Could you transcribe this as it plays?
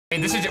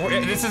this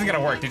isn't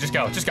gonna work, dude. Just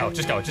go. Just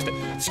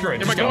screw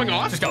it. Am I going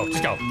off? Just go.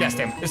 Yes,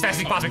 Tim. As fast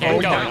as you possibly can.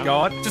 Oh Go. my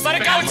God. Just let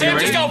it go, Tim.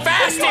 Just go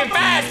fast, Tim.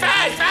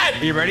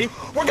 Fast. Are you ready?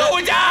 We're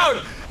going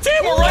down.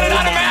 Tim, we're running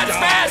out of mats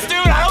fast, dude.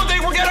 I don't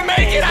think we're gonna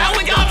make it. I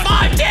only got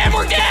 5. Tim,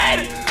 we're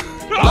dead.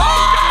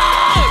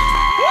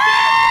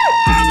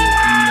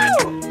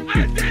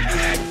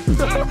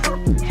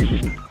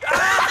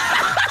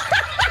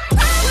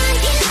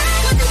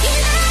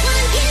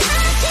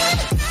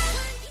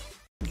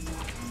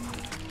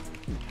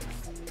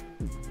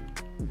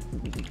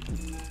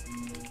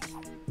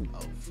 Oh,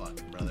 fuck,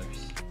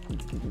 brothers.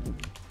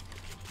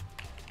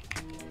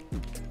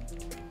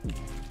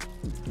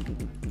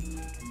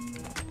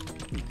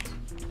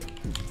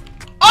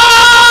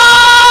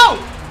 Oh!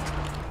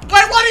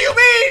 Wait, what do you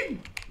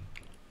mean?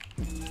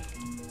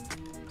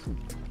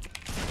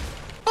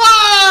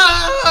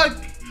 Fuck!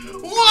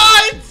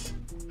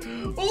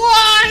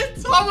 What?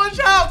 How much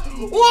help?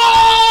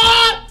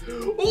 What?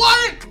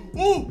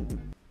 Ooh.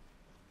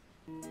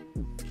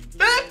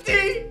 50?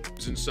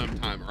 It's in some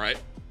time, right?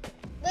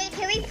 Wait,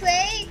 can we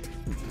play?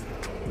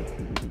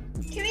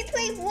 Can we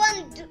play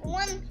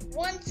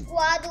one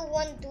squad or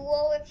one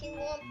duo if you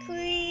want,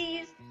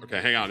 please?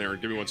 Okay, hang on, Aaron.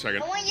 Give me 1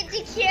 second. I want you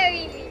to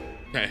carry me.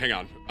 Okay, hang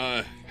on.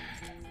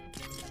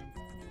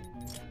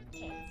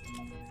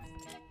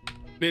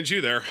 Ninja,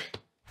 you there?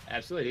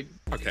 Absolutely.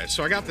 Okay,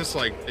 so I got this,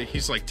 like,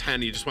 he's like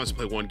 10. He just wants to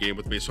play 1 game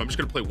with me, so I'm just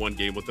gonna play 1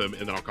 game with him,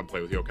 and then I'll come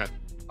play with you, okay?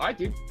 All right,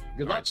 dude.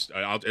 Good luck.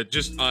 All right, I'll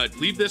just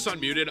leave this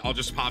unmuted. I'll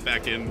just pop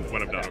back in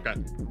when I'm done, okay?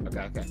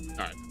 Okay. All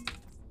right.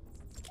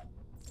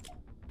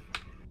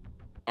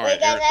 All Wait,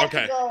 right, guys, Aaron, I have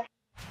okay. to go.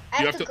 I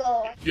have to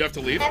go. You have to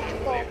leave? I have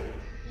to go.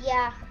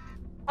 Yeah.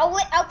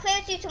 I'll play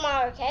with you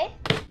tomorrow, okay?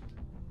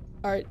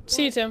 All right.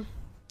 See you, Tim.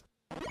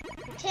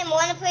 Tim,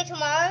 wanna play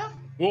tomorrow?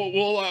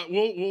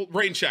 We'll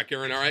rain check,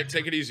 Aaron. All right,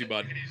 take it easy,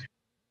 bud.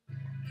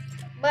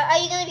 But are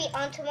you gonna be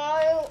on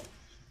tomorrow?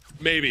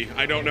 Maybe.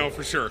 I don't know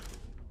for sure.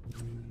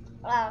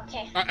 Oh,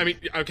 okay. I mean,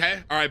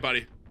 okay. All right,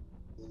 buddy.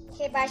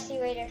 Okay, bye. See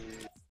you later.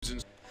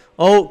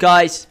 Oh,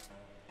 guys.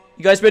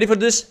 You guys ready for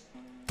this?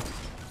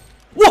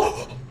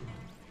 Whoa!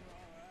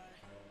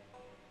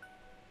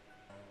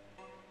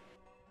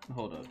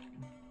 Hold up.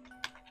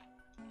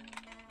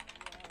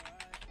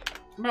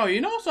 Bro,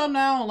 you know something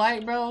I don't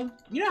like, bro?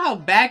 You know how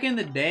back in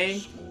the day,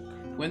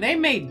 when they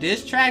made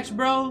diss tracks,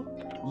 bro,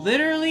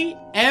 literally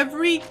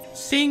every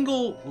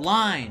single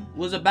line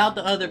was about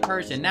the other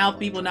person. Now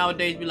people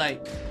nowadays be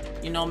like,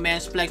 you know,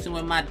 man's flexing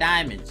with my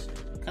diamonds.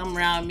 Come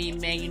around me,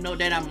 man, you know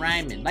that I'm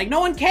rhyming. Like, no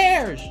one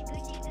cares.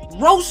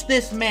 Roast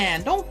this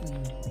man. Don't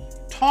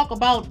talk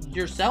about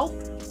yourself.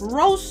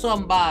 Roast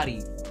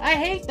somebody. I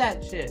hate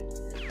that shit.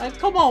 Like,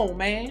 come on,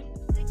 man.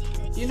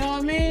 You know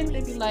what I mean?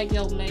 They be like,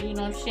 yo, man, you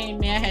know what I'm saying,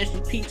 man? I had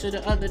some pizza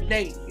the other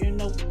day, you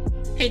know?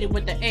 Hit it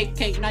with the egg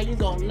cake, now you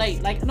gonna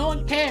late. Like, no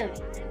one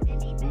cares.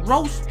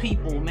 Roast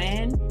people,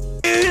 man.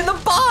 Dude, in the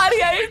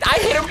body! I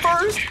hit him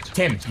first!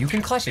 Tim, you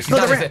can clutch this. Tim,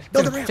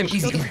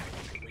 easy.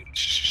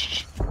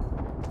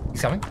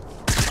 He's coming. Come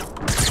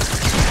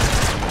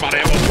on,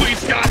 ammo, please,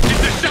 Scott.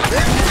 Get this shot.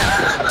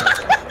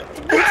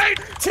 Wait!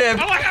 Tim!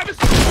 All I have is...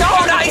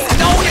 No, nice!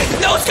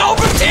 No, scope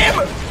from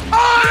Tim!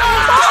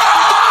 Oh!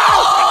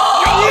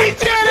 You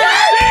did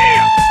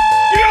it!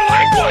 You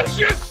like what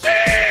you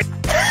see!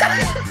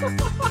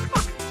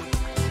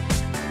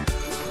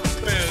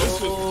 Man,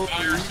 this was a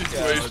fire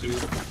situation.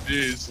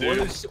 Jeez,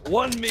 dude.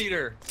 1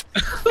 meter.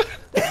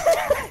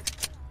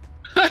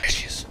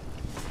 Jeez.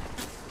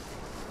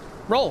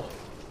 Roll.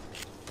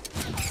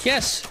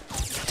 Yes.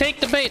 Take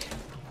the bait.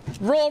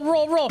 Roll.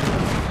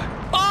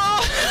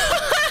 Oh!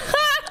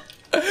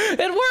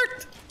 It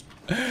worked.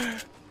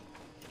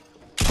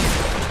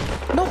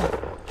 No.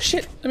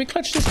 Shit. Let me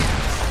clutch this.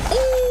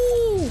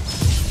 Ooh.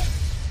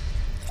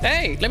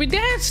 Hey, let me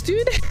dance,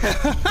 dude.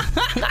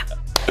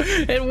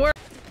 It worked.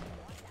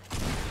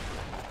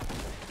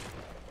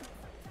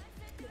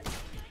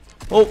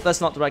 Oh,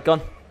 that's not the right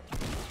gun.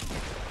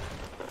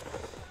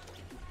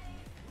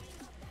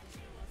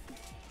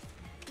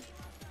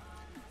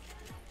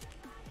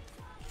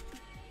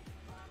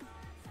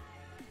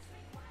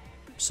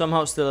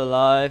 Somehow still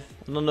alive.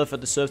 I don't know if I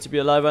deserve to be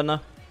alive right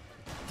now.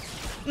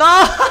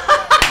 No!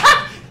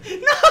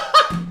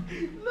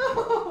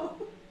 No!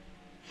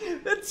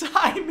 The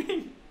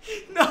timing!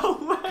 No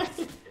way!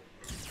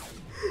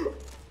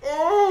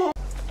 Oh!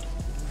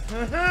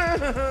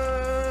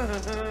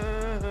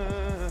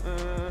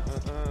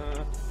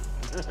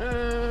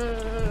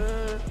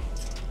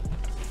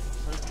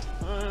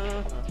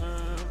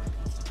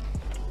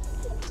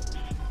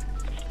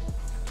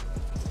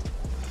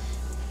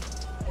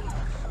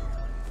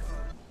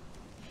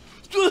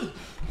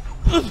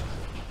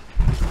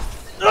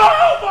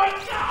 Oh my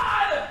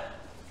God!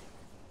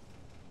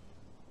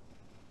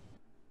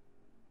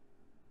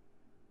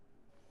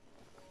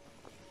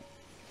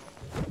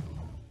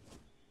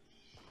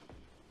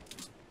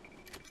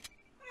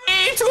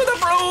 To the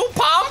brew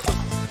pump!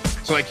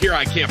 So, like, here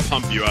I can't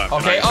pump you up.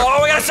 Okay,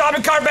 oh, we got a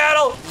shopping cart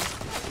battle!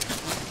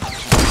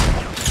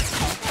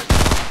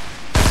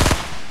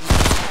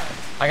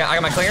 I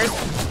got my clingers.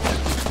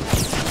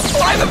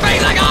 Right in the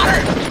face, I got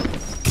her!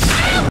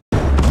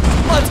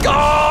 Let's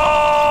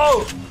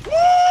go! Woo!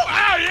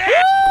 Oh,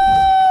 yeah!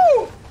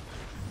 Woo!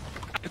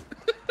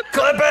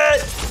 Clip it!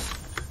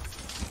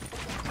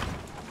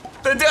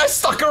 I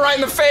stuck her right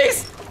in the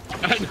face!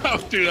 I know,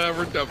 dude, that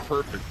worked out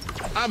perfect.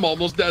 I'm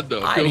almost dead,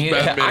 though. I Feels need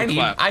bad, man,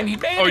 clap. I need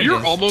bandages. Oh,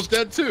 you're almost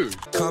dead, too.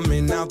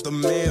 Coming out the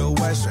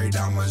Midwest, straight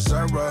down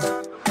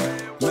Missouri.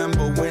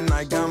 Remember when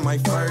I got my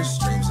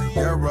first streams of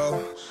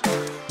Euro?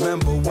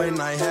 Remember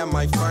when I had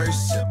my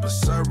first sip of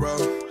sorrow?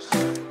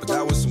 But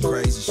that was some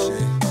crazy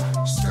shit.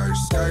 Skirt,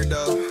 skirt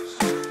up.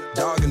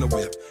 Dog in the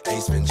whip.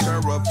 Ace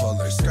Ventura, pull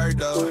her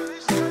skirt up.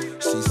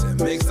 She said,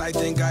 Mix, I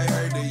think I